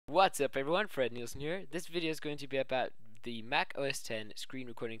What's up everyone, Fred Nielsen here. This video is going to be about the Mac OS X screen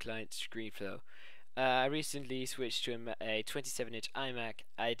recording client ScreenFlow. I recently switched to a 27-inch iMac.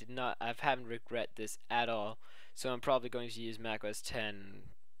 I haven't regret this at all, so I'm probably going to use Mac OS X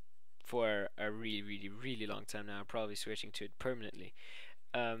for a really long time now. I'm probably switching to it permanently.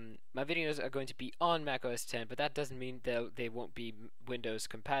 My videos are going to be on Mac OS X, but that doesn't mean they won't be Windows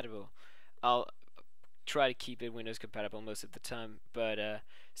compatible. I'll try to keep it Windows compatible most of the time, but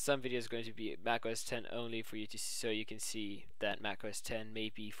some videos are going to be Mac OS X only for you to so you can see that Mac OS X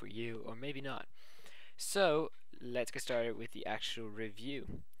may be for you or maybe not. So let's get started with the actual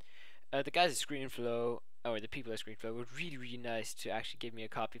review. The guys at ScreenFlow, or the people at ScreenFlow, were really nice to actually give me a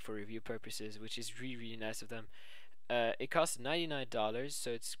copy for review purposes, which is really nice of them. It costs $99,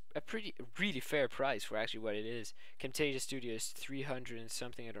 so it's a really fair price for actually what it is. Camtasia Studio is 300 and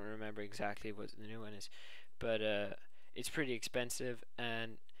something. I don't remember exactly what the new one is, but it's pretty expensive.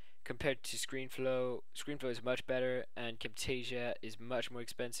 And compared to ScreenFlow, ScreenFlow is much better, and Camtasia is much more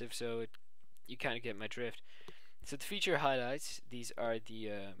expensive. So you kind of get my drift. So the feature highlights, these are the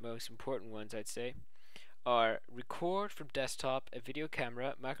most important ones, I'd say, are record from desktop, a video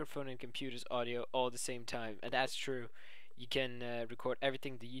camera, microphone, and computer's audio all at the same time. And that's true. You can record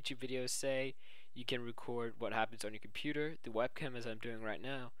everything the YouTube videos say. You can record what happens on your computer, the webcam as I'm doing right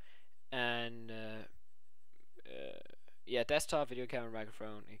now, and yeah, desktop, video camera,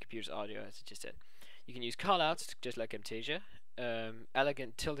 microphone, and computer's audio, as I just said. You can use callouts just like Camtasia.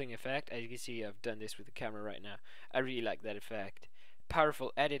 Elegant tilting effect. As you can see, I've done this with the camera right now. I really like that effect.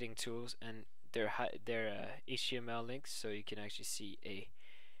 Powerful editing tools, and they're HTML links, so you can actually see a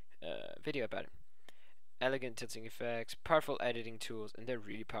video about it. Elegant tilting effects, powerful editing tools, and they're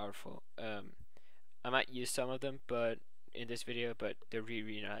really powerful. I might use some of them, but in this video, but they're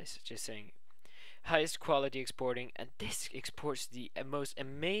really nice. Just saying. Highest quality exporting, and this exports the most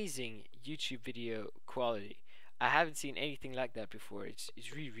amazing YouTube video quality. I haven't seen anything like that before. It's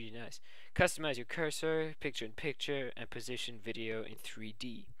really nice. Customize your cursor, picture-in-picture, and position video in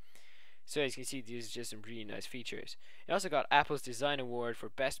 3D. So as you can see, these are just some really nice features. It also got Apple's Design Award for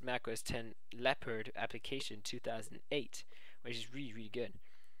Best Mac OS X Leopard Application 2008, which is really good.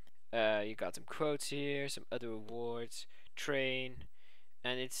 You got some quotes here, some other awards, train,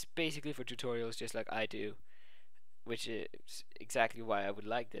 and it's basically for tutorials just like I do, which is exactly why I would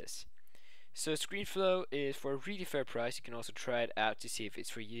like this. So ScreenFlow is for a really fair price. You can also try it out to see if it's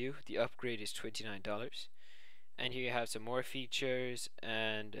for you. The upgrade is $29. And here you have some more features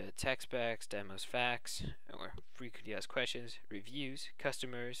and tech specs, demos, facts, or frequently asked questions, reviews,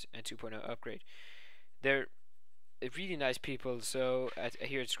 customers, and 2.0 upgrade. They're really nice people. So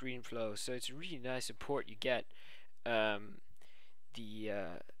here at ScreenFlow, so it's really nice support you get.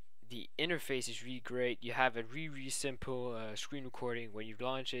 The interface is really great. You have a really simple screen recording. When you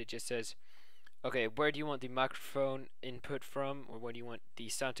launch it, it just says, okay, where do you want the microphone input from, or where do you want the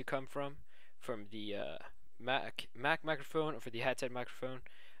sound to come from the Mac microphone, or for the headset microphone.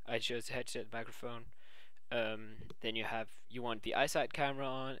 I chose the headset microphone. Then you want the iSight camera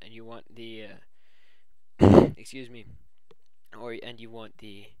on, and you want the excuse me, and you want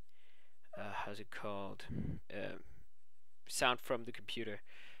the how's it called, sound from the computer.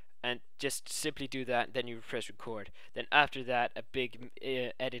 And just simply do that, and then you press record. Then after that, a big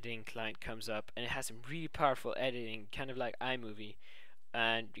editing client comes up, and it has some really powerful editing, kind of like iMovie.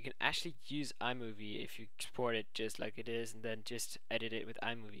 And you can actually use iMovie if you export it just like it is, and then just edit it with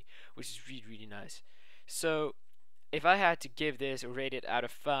iMovie, which is really nice. So if I had to give this or rate it out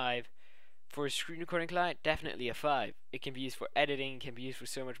of 5 for a screen recording client, definitely a 5. It can be used for editing, can be used for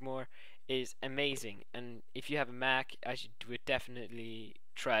so much more. It is amazing. And if you have a Mac, I would definitely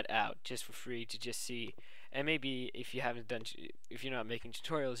try it out just for free to just see. And maybe if you haven't if you're not making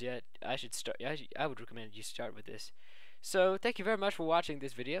tutorials yet, I would recommend you start with this. So thank you very much for watching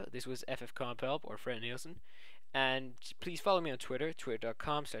this video. This was FFCompHelp, or Fred Nielsen, and please follow me on Twitter,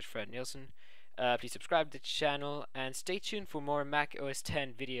 twitter.com/FredNielsen. Please subscribe to the channel, and stay tuned for more Mac OS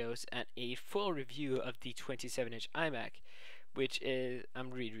X videos and a full review of the 27-inch iMac, which I'm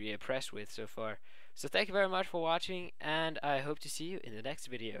really impressed with so far. So thank you very much for watching, and I hope to see you in the next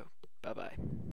video. Bye bye.